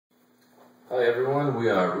Hi everyone, we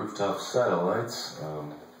are Rooftop Satellites.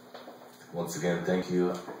 Once again, thank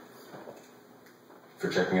you for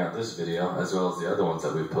checking out this video, as well as the other ones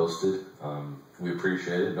that we've posted. We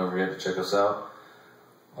appreciate it. Don't forget to check us out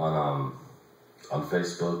on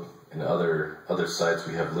Facebook and other sites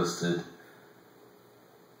we have listed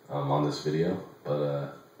on this video.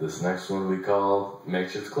 But this next one we call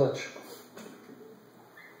Makeshift Clutch.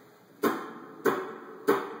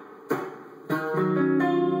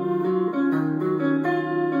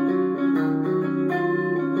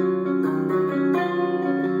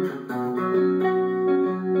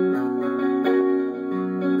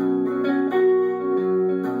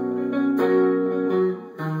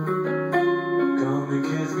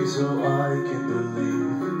 So I can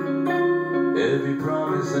believe every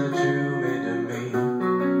promise that you made to me.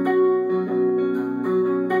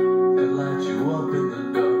 Could light you up in the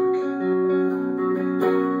dark,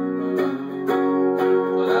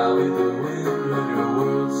 but I'll be the wind when your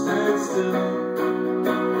world stands still.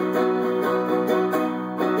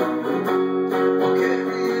 I'll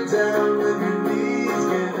carry you down when your knees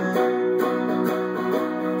give in,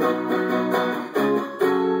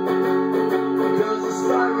 because the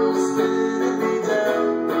spiral's spinning me down.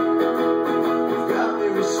 You've got me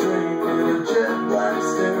restrained in a jet black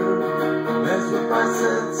stare, mess with my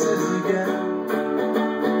senses again.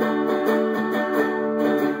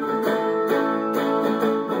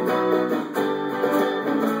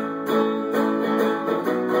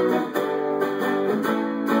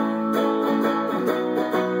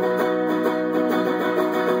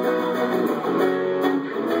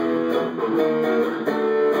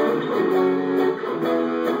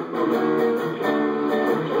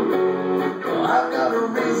 I've got a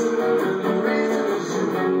reason, and the reason is you.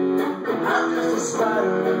 I'm just a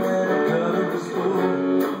spider in a colorless pool.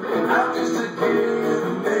 I'm just a gear in a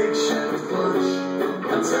makeshift clutch. I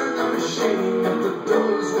turn the machine, but the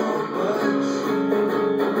doors won't budge.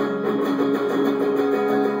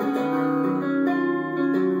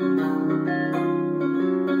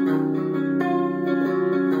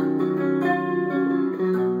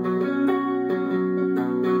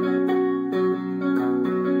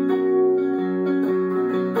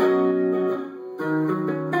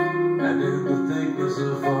 And in the thickness of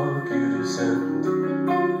fog you descend to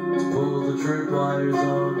pull the tripwires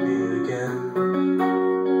on me again.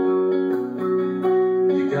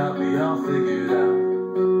 You got me all figured out,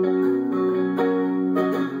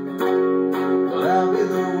 but I'll be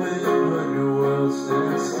the wind when your world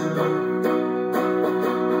stands still.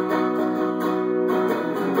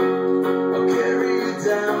 I'll carry you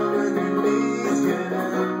down when your knees get in,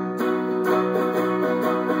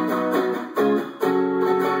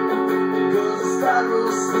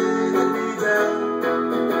 spirals spinning me down.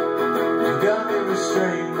 You got me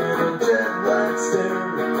restrained in a jet black stare.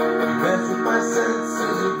 You mess with my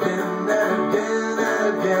senses again and again and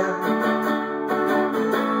again.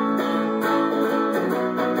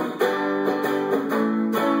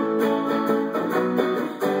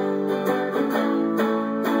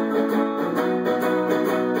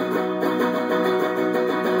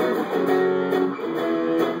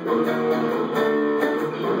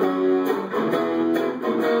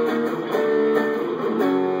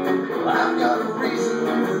 I've got a reason,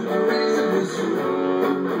 and the reason is you.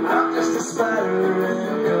 I'm just a spider in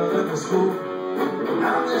a colorless pool.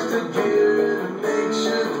 I'm just a gear in a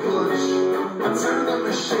makeshift clutch. I turn the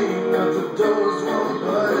machine, but the doors won't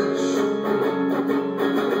budge.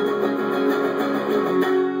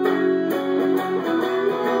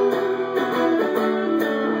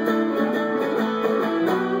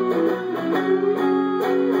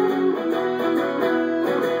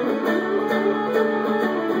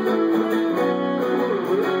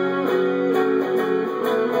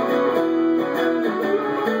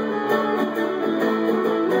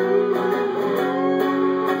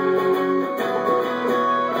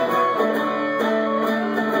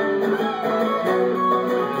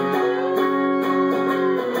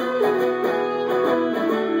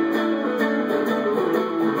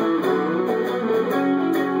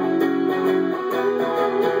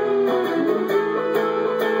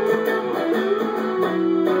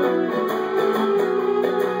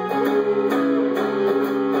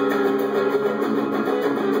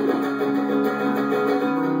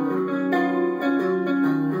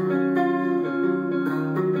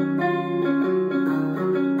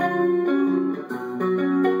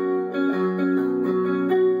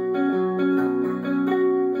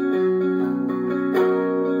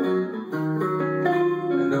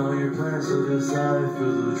 Decipher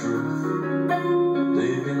the truth,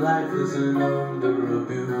 leaving lifeless and under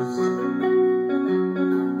abuse.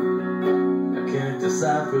 I can't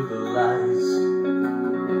decipher for the lies,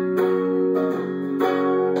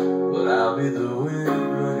 but I'll be the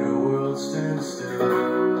wind when your world stands still.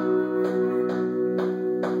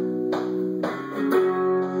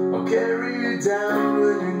 I'll carry you down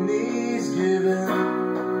when your knees give in.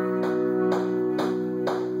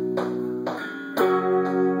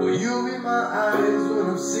 Will you be my eyes when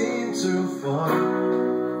I've seen too far?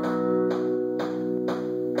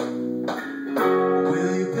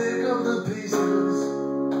 Will you pick up the pieces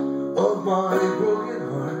of my broken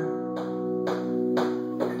heart?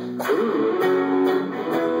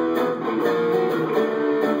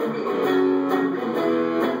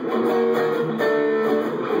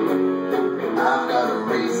 I've got a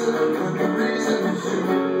reason, and the reason is you.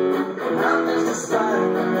 I'm just a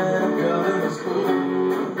Spider-Man covered in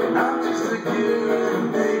spoon. I'm just a gear in a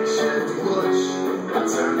makeshift clutch. I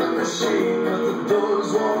turn the machine, but the doors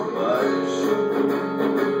won't budge.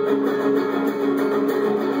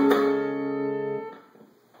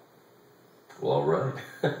 Well, alright.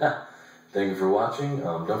 Thank you for watching.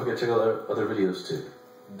 Don't forget to check out our other videos too.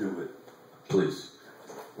 Do it. Please.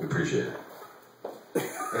 We appreciate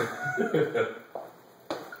it.